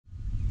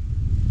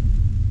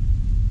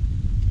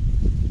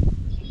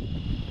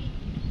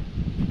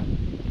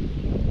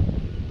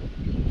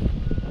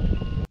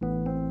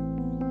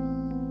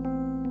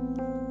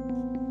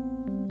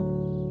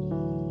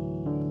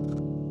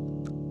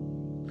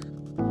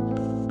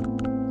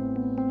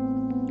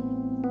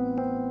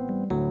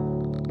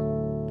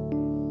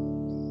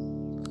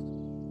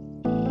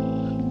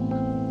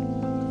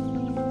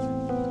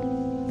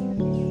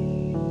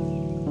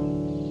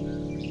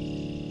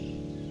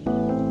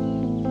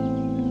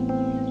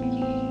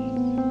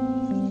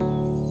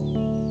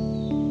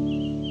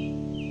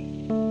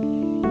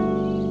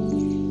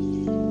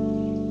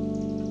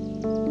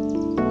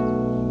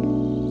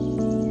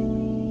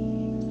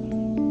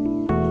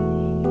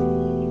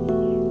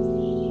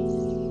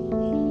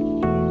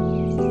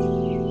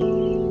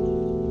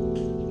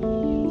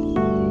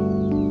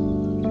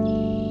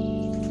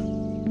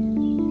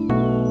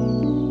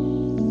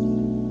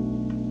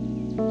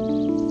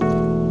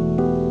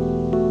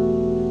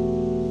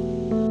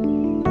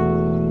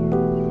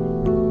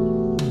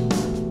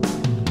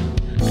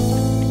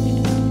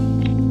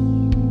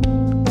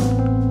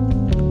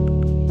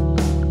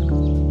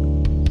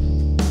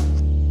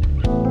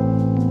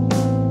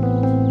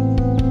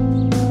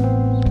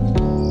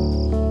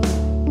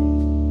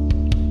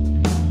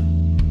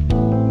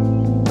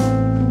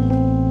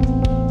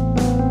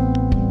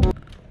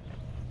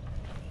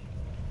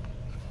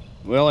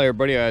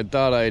everybody, I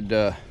thought I'd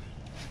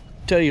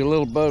tell you a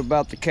little bit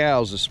about the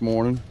cows this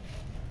morning.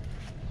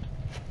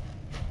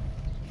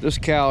 This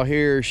cow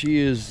here, she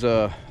is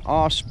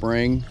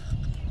offspring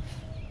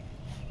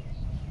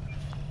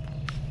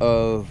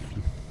of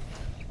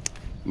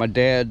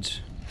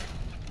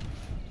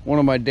one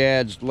of my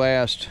dad's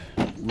last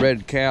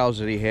red cows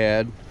that he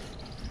had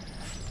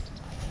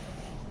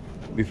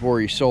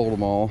before he sold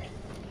them all.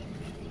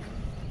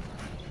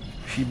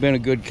 She's been a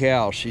good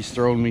cow. She's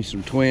thrown me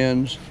some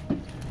twins.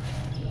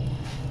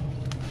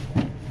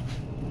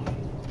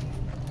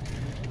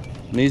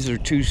 And these are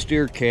two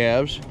steer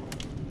calves.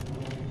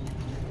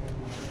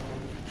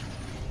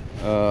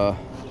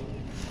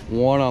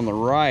 One on the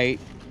right,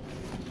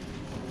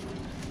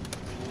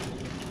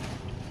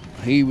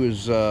 he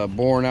was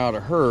born out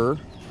of her.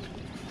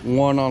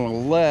 One on the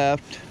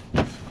left,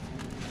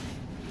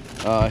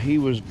 he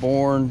was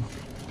born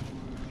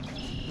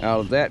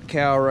out of that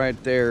cow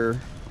right there.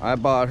 I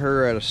bought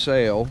her at a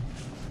sale.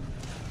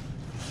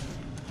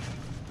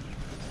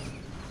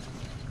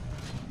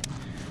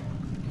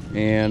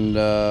 And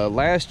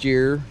last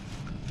year,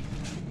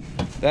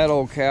 that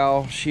old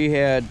cow, she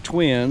had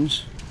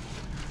twins,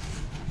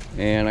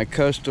 and I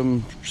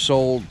custom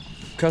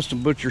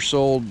butcher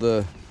sold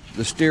the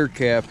steer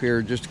calf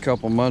here just a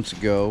couple months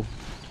ago.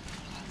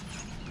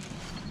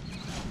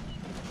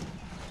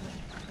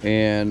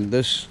 And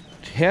this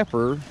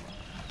heifer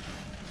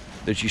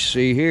that you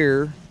see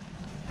here,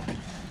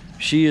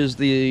 she is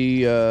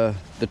the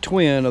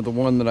twin of the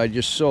one that I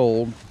just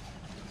sold,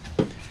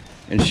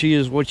 and she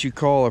is what you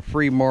call a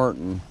free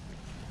martin.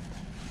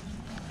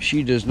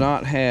 She does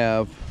not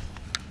have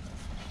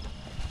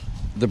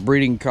the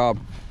breeding the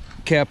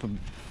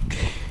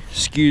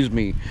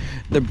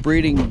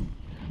breeding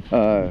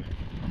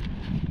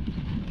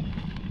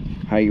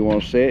how you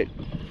want to say it,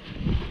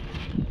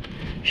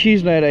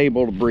 she's not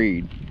able to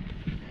breed.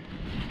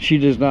 She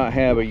does not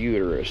have a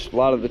uterus. A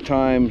lot of the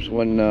times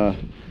when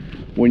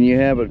you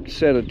have a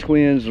set of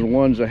twins and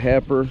one's a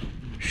heifer,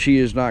 she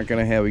is not going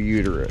to have a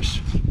uterus.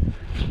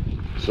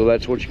 So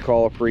that's what you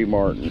call a free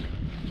martin.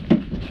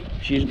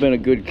 She's been a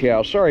good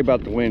cow. Sorry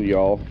about the wind,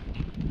 y'all.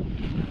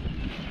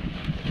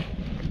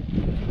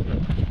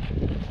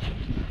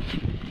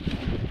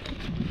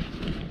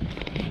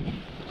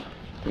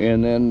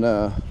 And then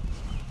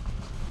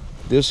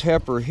this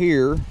heifer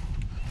here,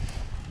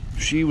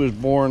 she was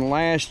born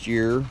last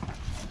year.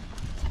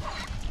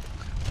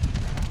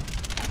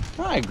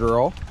 Hi,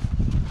 girl.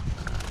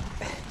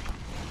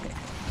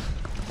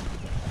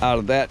 Out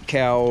of that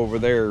cow over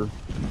there,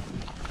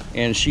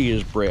 and she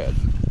is bred.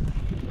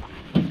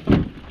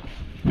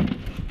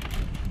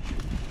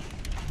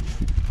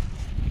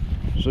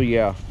 So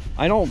yeah,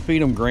 I don't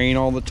feed them grain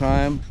all the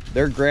time.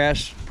 They're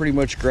pretty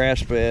much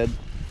grass fed.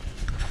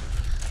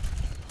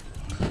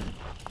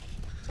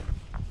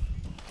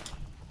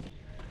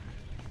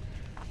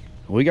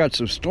 We got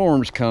some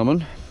storms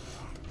coming,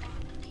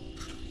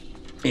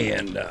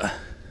 and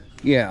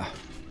yeah,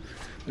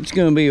 it's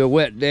gonna be a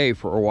wet day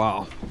for a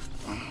while.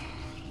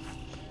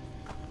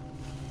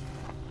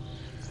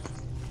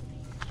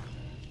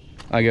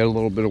 I got a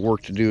little bit of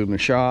work to do in the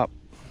shop,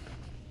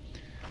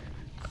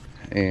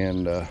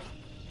 and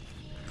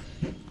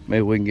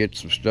maybe we can get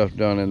some stuff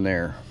done in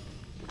there.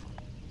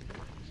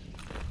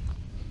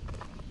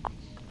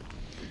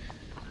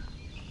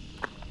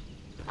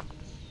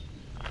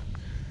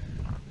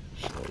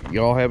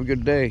 Y'all have a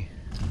good day.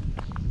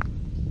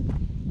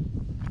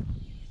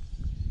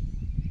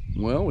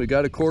 Well, we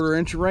got a 1/4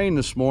 inch of rain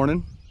this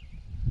morning.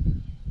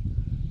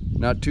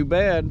 Not too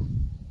bad.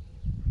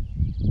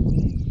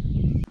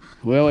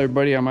 Well,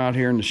 everybody, I'm out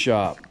here in the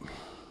shop.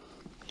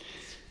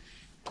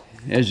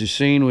 As you've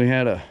seen, we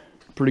had a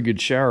pretty good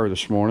shower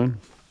this morning,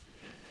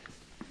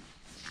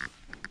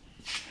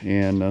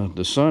 and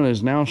the sun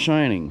is now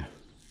shining.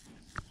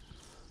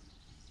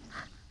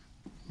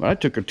 But I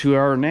took a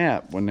 2-hour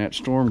nap when that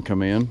storm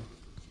come in.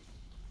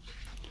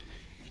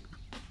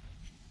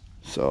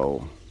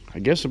 So I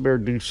guess I better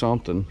do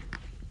something.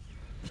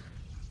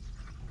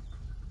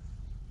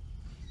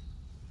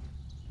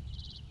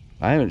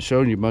 I haven't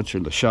shown you much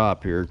of the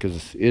shop here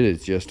because it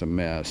is just a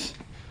mess.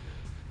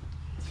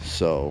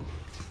 So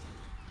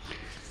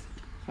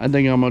I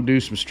think I'm gonna do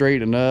some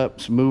straightening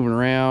up, some moving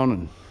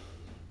around,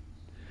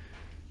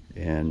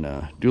 and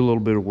do a little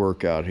bit of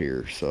work out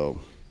here. So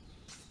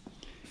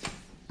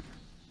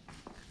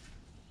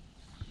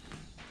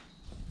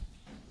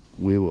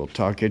we will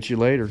talk at you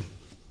later.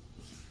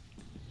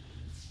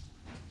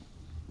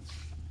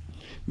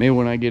 Maybe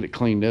when I get it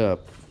cleaned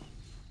up,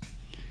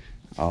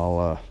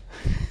 I'll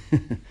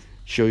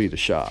show you the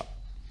shop.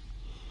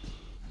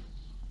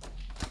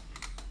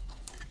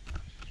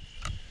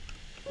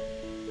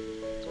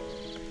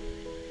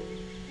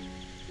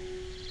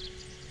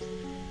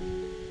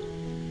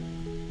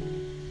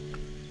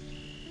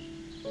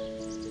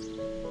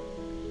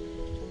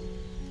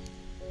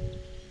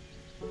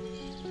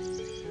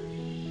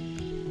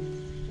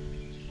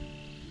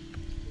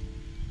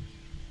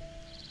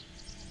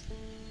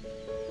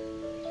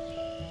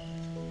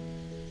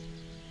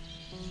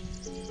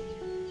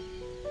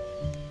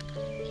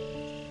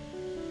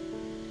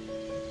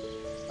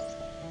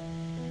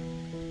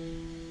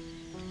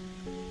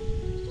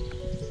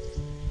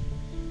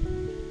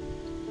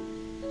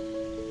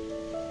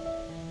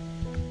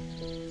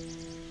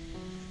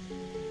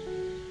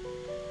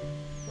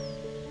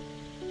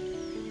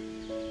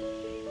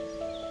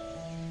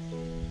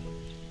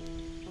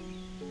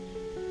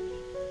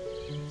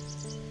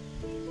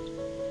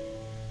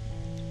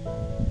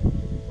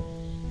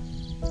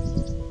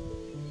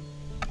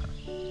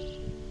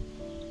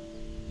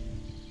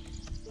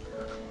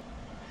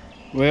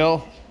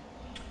 Well,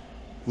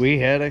 we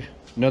had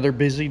another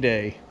busy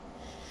day.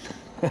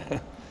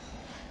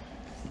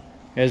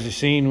 As you've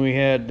seen, we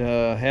had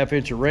half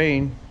inch of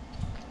rain,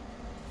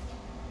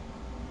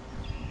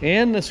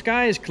 and the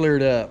skies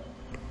cleared up.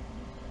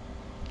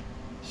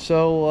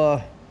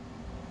 So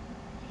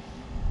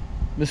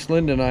Miss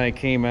Linda and I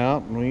came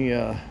out and we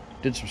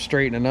did some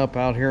straightening up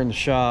out here in the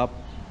shop,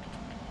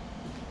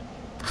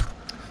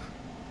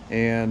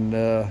 and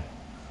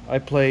I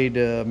played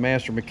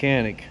master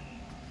mechanic.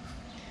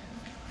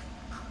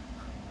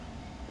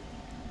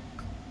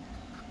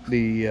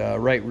 The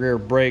right rear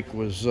brake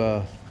was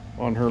on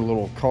her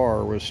little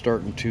car was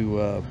starting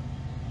to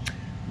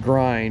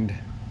grind,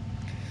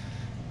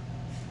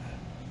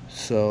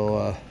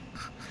 so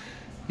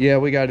yeah,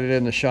 we got it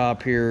in the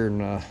shop here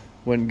and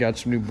went and got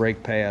some new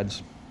brake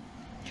pads.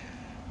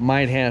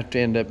 Might have to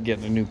end up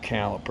getting a new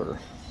caliper.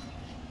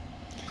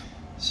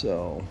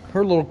 So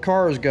her little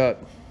car's got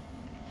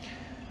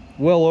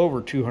well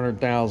over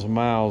 200,000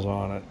 miles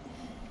on it,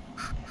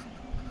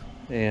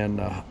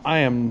 and I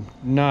am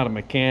not a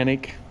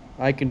mechanic.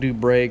 I can do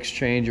brakes,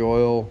 change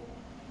oil,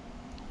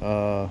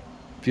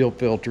 fuel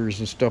filters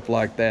and stuff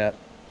like that.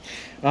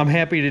 I'm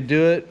happy to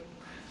do it,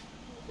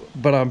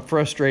 but I'm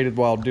frustrated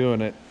while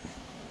doing it.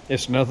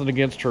 It's nothing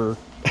against her.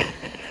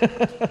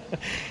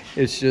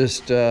 It's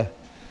just I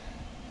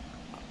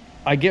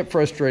get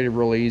frustrated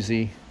real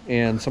easy,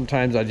 and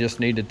sometimes I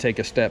just need to take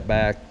a step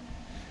back,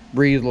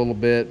 breathe a little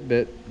bit,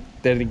 but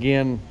then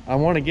again, I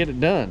want to get it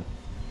done.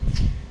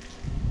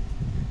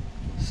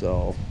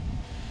 So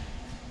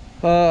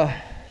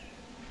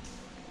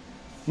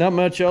not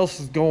much else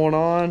is going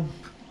on.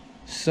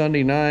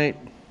 Sunday night,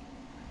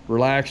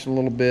 relaxing a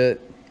little bit.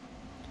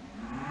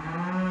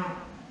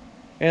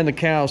 And the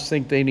cows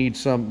think they need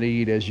something to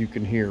eat, as you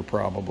can hear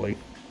probably.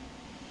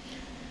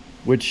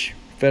 Which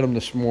fed them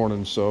this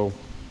morning, so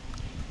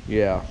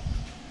yeah.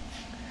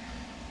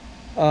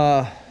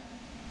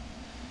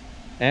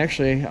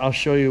 Actually, I'll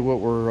show you what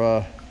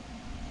we're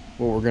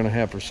gonna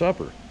have for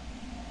supper.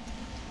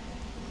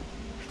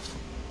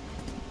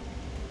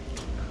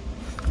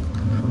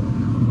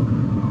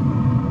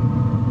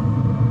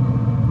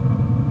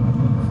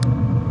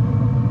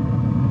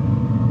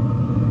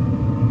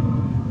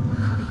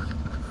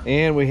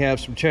 And we have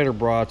some cheddar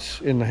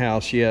brats in the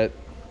house yet,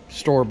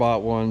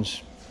 store-bought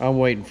ones. I'm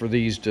waiting for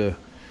these to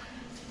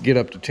get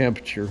up to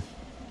temperature.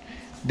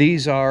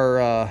 These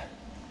are,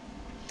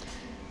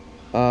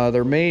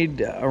 they're made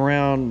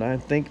around, I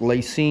think,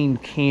 Lacine,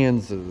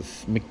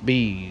 Kansas,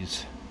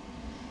 McBee's.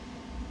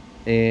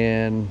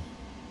 And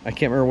I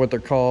can't remember what they're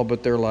called,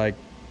 but they're like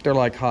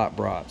hot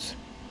brats.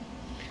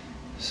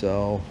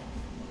 So,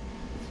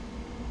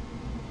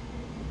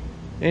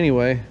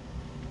 anyway,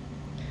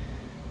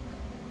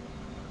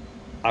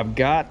 I've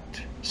got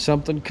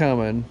something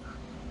coming,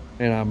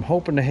 and I'm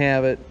hoping to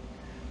have it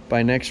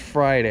by next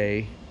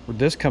Friday, or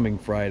this coming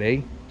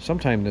Friday,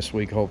 sometime this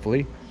week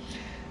hopefully.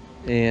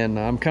 And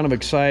I'm kind of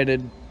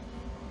excited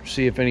to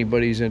see if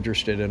anybody's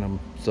interested in them.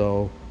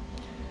 So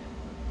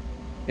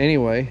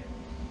anyway,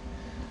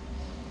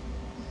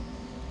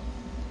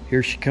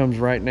 here she comes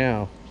right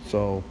now.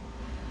 So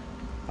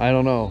I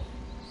don't know,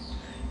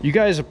 you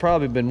guys have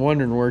probably been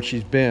wondering where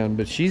she's been,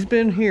 but she's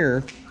been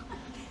here.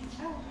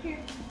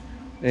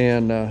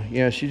 And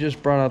yeah, she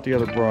just brought out the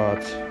other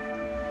brats.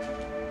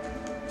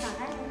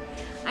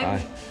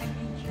 Hi.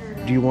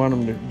 Do you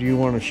want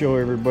to show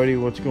everybody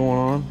what's going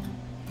on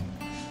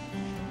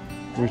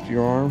with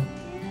your arm?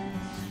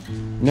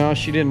 No,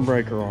 she didn't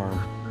break her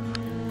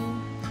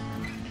arm.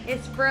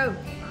 It's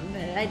broken,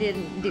 but I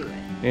didn't do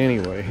it.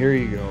 Anyway, here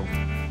you go.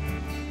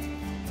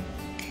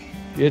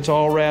 It's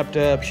all wrapped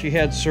up. She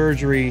had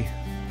surgery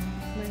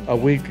a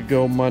week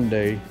ago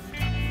Monday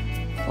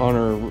on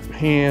her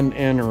hand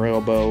and her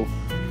elbow.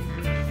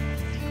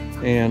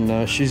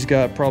 And she's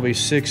got probably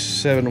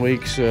 6-7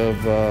 weeks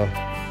of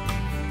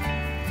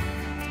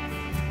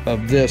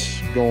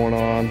this going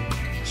on,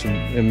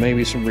 and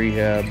maybe some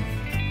rehab.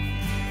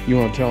 You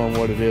want to tell them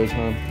what it is,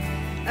 huh?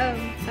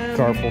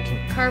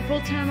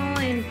 Carpal tunnel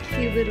and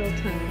cubital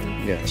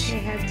tunnel. Yes. They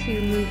have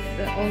to move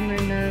the ulnar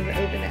nerve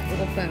over that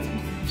little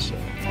bone. So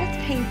that's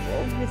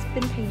painful. It's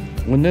been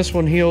painful. When this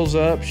one heals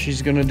up,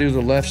 she's going to do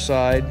the left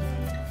side.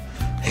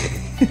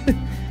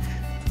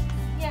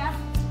 Yeah.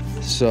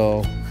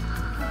 So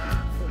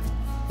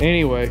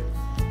anyway,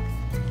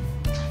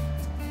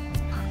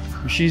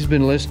 she's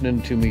been listening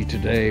to me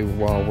today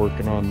while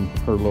working on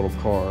her little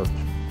car,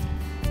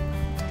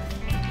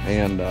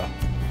 and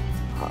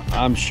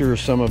I'm sure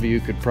some of you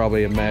could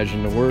probably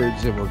imagine the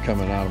words that were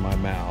coming out of my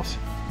mouth.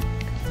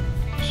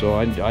 So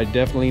I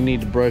definitely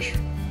need to brush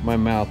my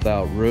mouth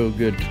out real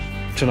good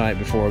tonight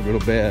before I go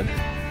to bed.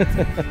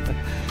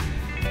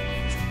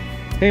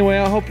 Anyway,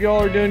 I hope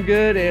y'all are doing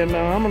good, and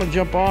I'm gonna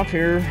jump off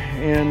here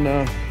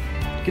and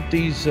get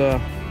these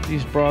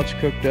brats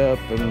cooked up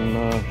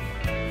and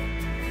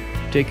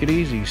take it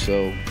easy.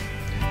 So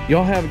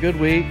y'all have a good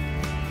week,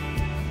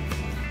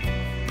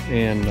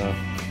 and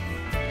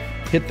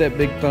hit that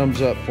big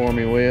thumbs up for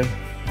me, will you?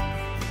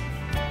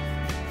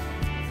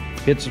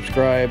 Hit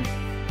subscribe,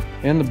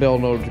 and the bell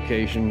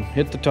notification.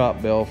 Hit the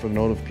top bell for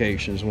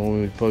notifications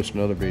when we post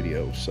another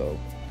video. So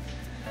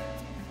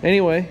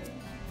anyway,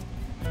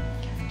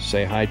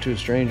 say hi to a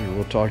stranger.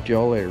 We'll talk to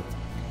y'all later.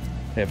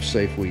 Have a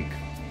safe week.